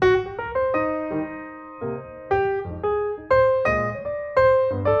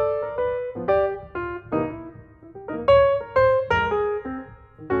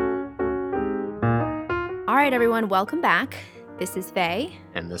right, everyone, welcome back. This is Faye.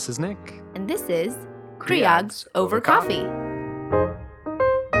 And this is Nick. And this is Creogs Over Coffee.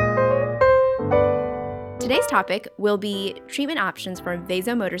 Today's topic will be treatment options for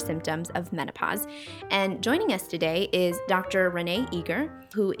vasomotor symptoms of menopause. And joining us today is Dr. Renee Eager,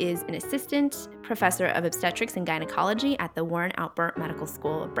 who is an assistant professor of obstetrics and gynecology at the Warren Alpert Medical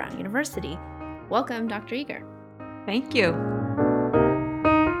School of Brown University. Welcome, Dr. Eager. Thank you.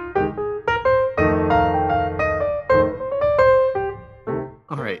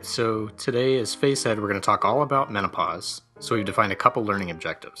 All right, so today, as Faye said, we're going to talk all about menopause. So we've defined a couple learning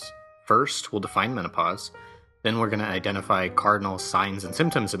objectives. First, we'll define menopause. Then we're going to identify cardinal signs and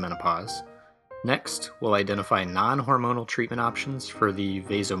symptoms of menopause. Next, we'll identify non-hormonal treatment options for the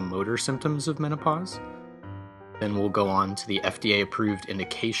vasomotor symptoms of menopause. Then we'll go on to the FDA-approved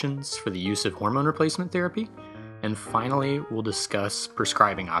indications for the use of hormone replacement therapy. And finally, we'll discuss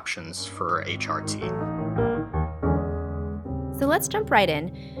prescribing options for HRT. So let's jump right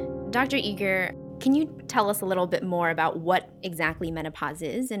in. Dr. Eager, can you tell us a little bit more about what exactly menopause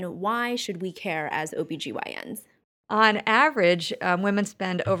is and why should we care as OBGYNs? On average, women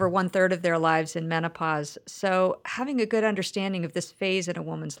spend over 1/3 of their lives in menopause. So having a good understanding of this phase in a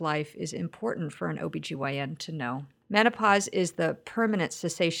woman's life is important for an OBGYN to know. Menopause is the permanent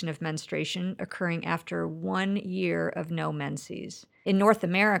cessation of menstruation occurring after 1 year of no menses. In North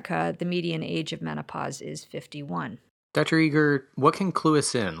America, the median age of menopause is 51. Dr. Eager, what can clue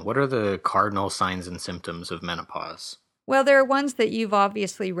us in? What are the cardinal signs and symptoms of menopause? Well, there are ones that you've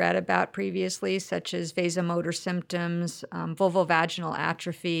obviously read about previously, such as vasomotor symptoms, vulvovaginal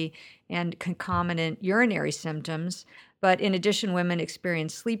atrophy, and concomitant urinary symptoms. But in addition, women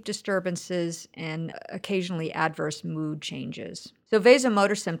experience sleep disturbances and occasionally adverse mood changes. So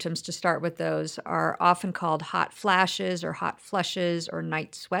vasomotor symptoms, to start with those, are often called hot flashes or hot flushes or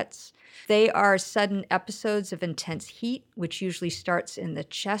night sweats. They are sudden episodes of intense heat, which usually starts in the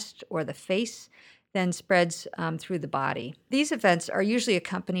chest or the face, then spreads through the body. These events are usually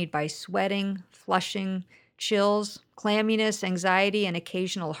accompanied by sweating, flushing, chills, clamminess, anxiety, and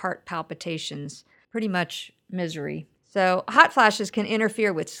occasional heart palpitations. Pretty much misery. So hot flashes can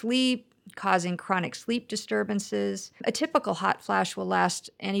interfere with sleep, causing chronic sleep disturbances. A typical hot flash will last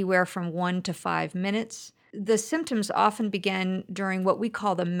anywhere from 1 to 5 minutes. The symptoms often begin during what we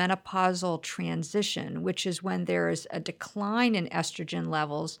call the menopausal transition, which is when there is a decline in estrogen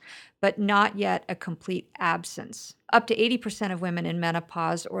levels, but not yet a complete absence. Up to 80% of women in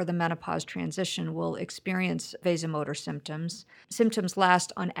menopause or the menopause transition will experience vasomotor symptoms. Symptoms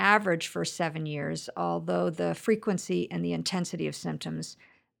last on average for 7 years, although the frequency and the intensity of symptoms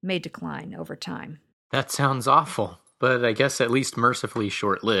may decline over time. That sounds awful, but I guess at least mercifully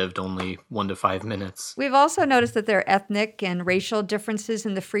short-lived, only 1 to 5 minutes. We've also noticed that there are ethnic and racial differences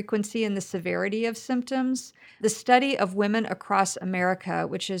in the frequency and the severity of symptoms. The study of women across America,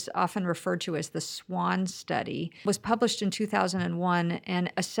 which is often referred to as the SWAN study, was published in 2001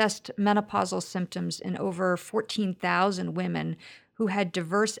 and assessed menopausal symptoms in over 14,000 women who had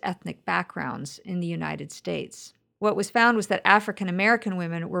diverse ethnic backgrounds in the United States. What was found was that African American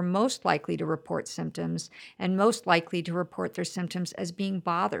women were most likely to report symptoms and most likely to report their symptoms as being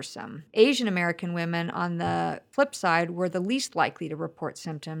bothersome. Asian American women, on the flip side, were the least likely to report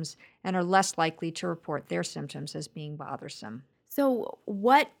symptoms and are less likely to report their symptoms as being bothersome. So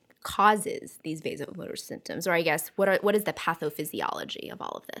what causes these vasomotor symptoms? Or I guess, what is the pathophysiology of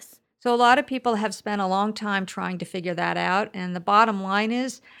all of this? So a lot of people have spent a long time trying to figure that out, and the bottom line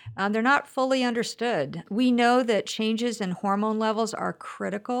is they're not fully understood. We know that changes in hormone levels are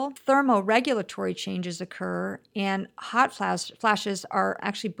critical. Thermoregulatory changes occur, and hot flashes are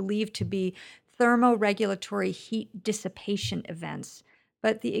actually believed to be thermoregulatory heat dissipation events,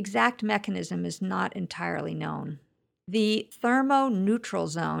 but the exact mechanism is not entirely known. The thermoneutral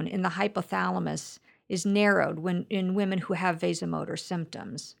zone in the hypothalamus is narrowed in women who have vasomotor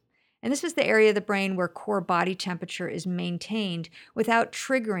symptoms. And this is the area of the brain where core body temperature is maintained without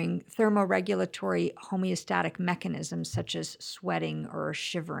triggering thermoregulatory homeostatic mechanisms such as sweating or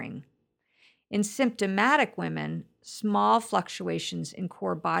shivering. In symptomatic women, small fluctuations in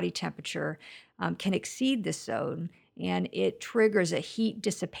core body temperature can exceed this zone, and it triggers a heat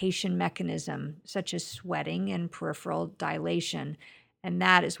dissipation mechanism such as sweating and peripheral dilation, and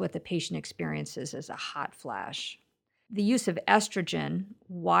that is what the patient experiences as a hot flash. The use of estrogen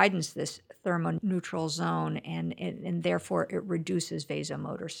widens this thermoneutral zone, and therefore it reduces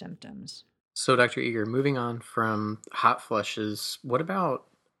vasomotor symptoms. So, Dr. Eager, moving on from hot flushes, what about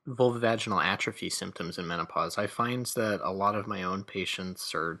vulvovaginal atrophy symptoms in menopause? I find that a lot of my own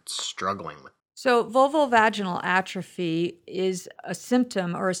patients are struggling with. So, vulvovaginal atrophy is a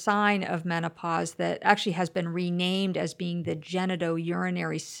symptom or a sign of menopause that actually has been renamed as being the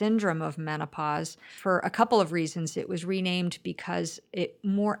genitourinary syndrome of menopause for a couple of reasons. It was renamed because it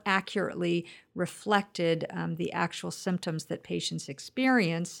more accurately reflected the actual symptoms that patients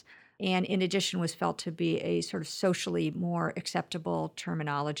experience. And in addition, was felt to be a sort of socially more acceptable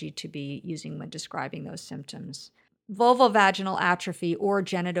terminology to be using when describing those symptoms. Vulvovaginal atrophy or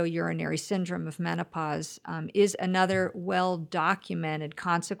genitourinary syndrome of menopause is another well documented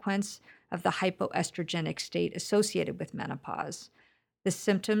consequence of the hypoestrogenic state associated with menopause. The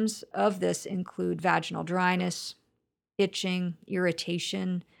symptoms of this include vaginal dryness, itching,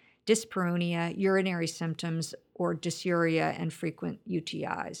 irritation, dyspareunia, urinary symptoms, or dysuria, and frequent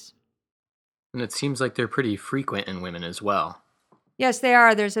UTIs. And it seems like they're pretty frequent in women as well. Yes, they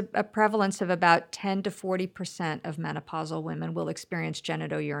are. There's a prevalence of about 10 to 40% of menopausal women will experience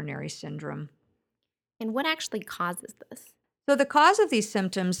genitourinary syndrome. And what actually causes this? So, the cause of these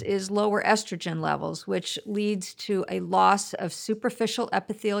symptoms is lower estrogen levels, which leads to a loss of superficial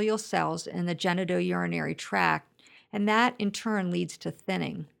epithelial cells in the genitourinary tract, and that in turn leads to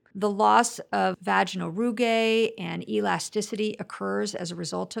thinning. The loss of vaginal rugae and elasticity occurs as a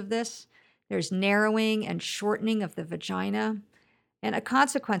result of this. There's narrowing and shortening of the vagina. And a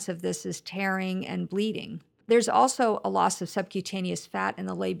consequence of this is tearing and bleeding. There's also a loss of subcutaneous fat in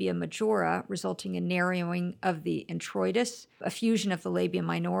the labia majora, resulting in narrowing of the introitus, a fusion of the labia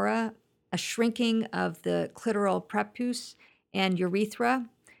minora, a shrinking of the clitoral prepuce and urethra,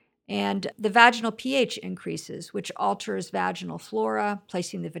 and the vaginal pH increases, which alters vaginal flora,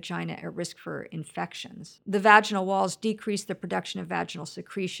 placing the vagina at risk for infections. The vaginal walls decrease the production of vaginal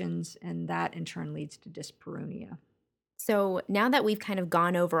secretions, and that in turn leads to dyspareunia. So, now that we've kind of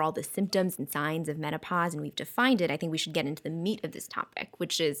gone over all the symptoms and signs of menopause and we've defined it, I think we should get into the meat of this topic,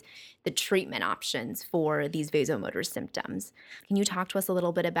 which is the treatment options for these vasomotor symptoms. Can you talk to us a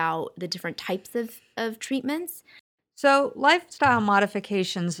little bit about the different types of treatments? So, lifestyle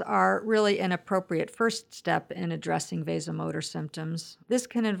modifications are really an appropriate first step in addressing vasomotor symptoms. This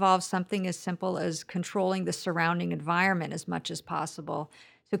can involve something as simple as controlling the surrounding environment as much as possible.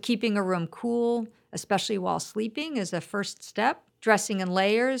 So, keeping a room cool, especially while sleeping, is a first step. Dressing in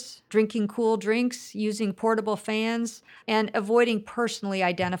layers, drinking cool drinks, using portable fans, and avoiding personally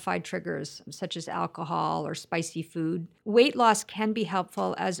identified triggers such as alcohol or spicy food. Weight loss can be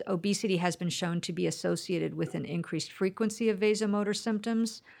helpful as obesity has been shown to be associated with an increased frequency of vasomotor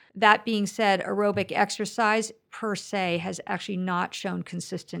symptoms. That being said, aerobic exercise per se has actually not shown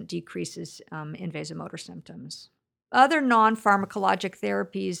consistent decreases in vasomotor symptoms. Other non pharmacologic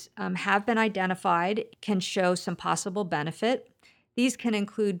therapies have been identified, can show some possible benefit. These can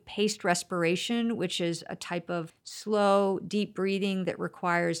include paced respiration, which is a type of slow, deep breathing that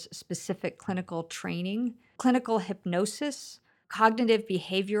requires specific clinical training, clinical hypnosis, cognitive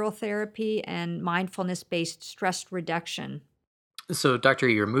behavioral therapy, and mindfulness based stress reduction. So, Doctor,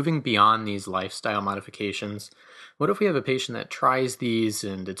 you're moving beyond these lifestyle modifications. What if we have a patient that tries these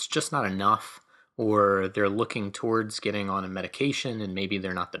and it's just not enough, or they're looking towards getting on a medication and maybe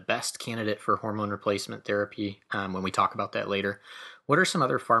they're not the best candidate for hormone replacement therapy when we talk about that later? What are some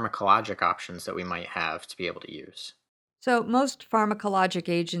other pharmacologic options that we might have to be able to use? So, most pharmacologic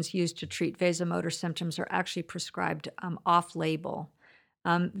agents used to treat vasomotor symptoms are actually prescribed off label.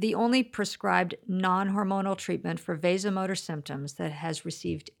 The only prescribed non hormonal treatment for vasomotor symptoms that has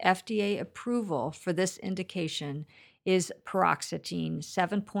received FDA approval for this indication is paroxetine,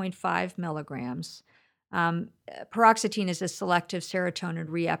 7.5 milligrams. Paroxetine is a selective serotonin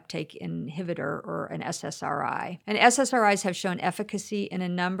reuptake inhibitor, or an SSRI. And SSRIs have shown efficacy in a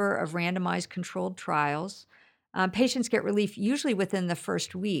number of randomized controlled trials. Patients get relief usually within the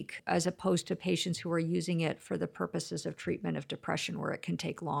first week, as opposed to patients who are using it for the purposes of treatment of depression, where it can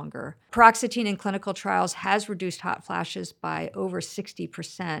take longer. Paroxetine in clinical trials has reduced hot flashes by over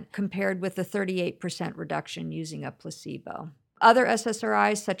 60%, compared with the 38% reduction using a placebo. Other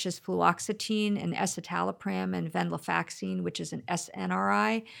SSRIs, such as fluoxetine and escitalopram and venlafaxine, which is an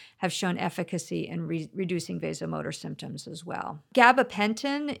SNRI, have shown efficacy in reducing vasomotor symptoms as well.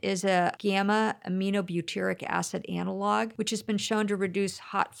 Gabapentin is a gamma aminobutyric acid analog, which has been shown to reduce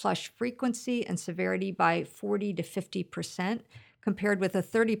hot flush frequency and severity by 40 to 50%, compared with a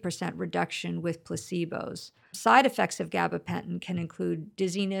 30% reduction with placebos. Side effects of gabapentin can include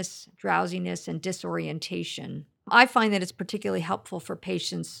dizziness, drowsiness, and disorientation. I find that it's particularly helpful for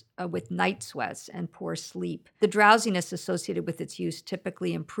patients with night sweats and poor sleep. The drowsiness associated with its use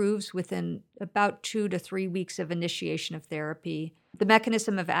typically improves within about 2 to 3 weeks of initiation of therapy. The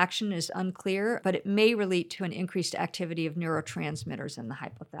mechanism of action is unclear, but it may relate to an increased activity of neurotransmitters in the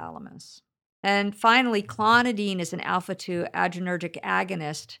hypothalamus. And finally, clonidine is an alpha-2 adrenergic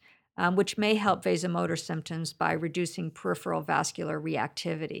agonist, which may help vasomotor symptoms by reducing peripheral vascular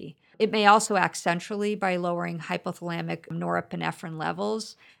reactivity. It may also act centrally by lowering hypothalamic norepinephrine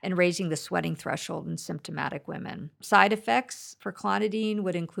levels and raising the sweating threshold in symptomatic women. Side effects for clonidine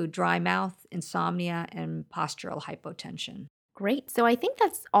would include dry mouth, insomnia, and postural hypotension. Great. So I think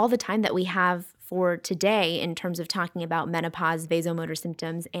that's all the time that we have for today in terms of talking about menopause, vasomotor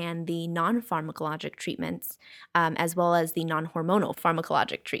symptoms, and the non-pharmacologic treatments, as well as the non-hormonal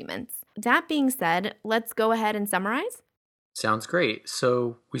pharmacologic treatments. That being said, let's go ahead and summarize. Sounds great.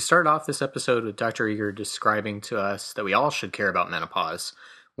 So we started off this episode with Dr. Eager describing to us that we all should care about menopause.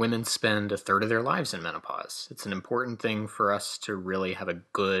 Women spend a third of their lives in menopause. It's an important thing for us to really have a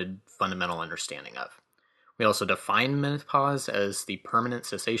good fundamental understanding of. We also define menopause as the permanent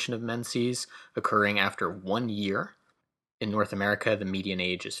cessation of menses occurring after 1 year. In North America, the median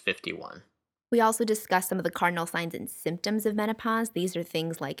age is 51. We also discussed some of the cardinal signs and symptoms of menopause. These are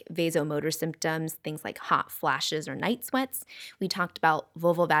things like vasomotor symptoms, things like hot flashes or night sweats. We talked about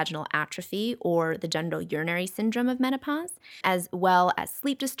vulvovaginal atrophy or the genital urinary syndrome of menopause, as well as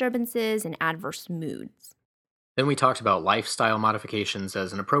sleep disturbances and adverse moods. Then we talked about lifestyle modifications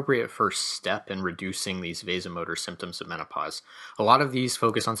as an appropriate first step in reducing these vasomotor symptoms of menopause. A lot of these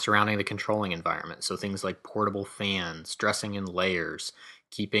focus on surrounding the controlling environment, so things like portable fans, dressing in layers,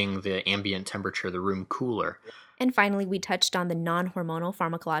 keeping the ambient temperature of the room cooler. And finally, we touched on the non-hormonal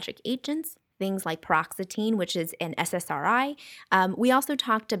pharmacologic agents, things like paroxetine, which is an SSRI. We also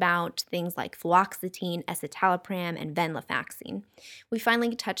talked about things like fluoxetine, escitalopram, and venlafaxine. We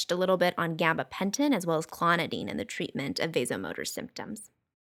finally touched a little bit on gabapentin as well as clonidine in the treatment of vasomotor symptoms.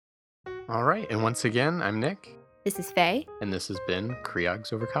 All right, and once again, I'm Nick. This is Faye. And this has been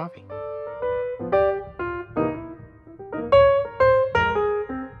Creogs Over Coffee.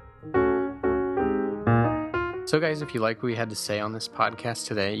 So guys, if you like what we had to say on this podcast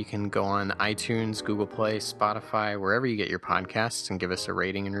today, you can go on iTunes, Google Play, Spotify, wherever you get your podcasts, and give us a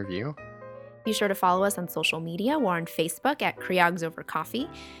rating and review. Be sure to follow us on social media. We're on Facebook at Creogs Over Coffee.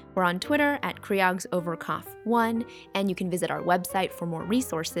 We're on Twitter at CreogsOverCoff1, and you can visit our website for more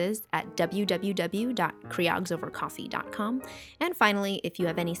resources at www.creogsovercoffee.com. And finally, if you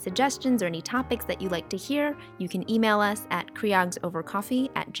have any suggestions or any topics that you'd like to hear, you can email us at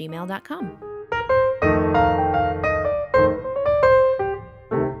creogsovercoffee@gmail.com.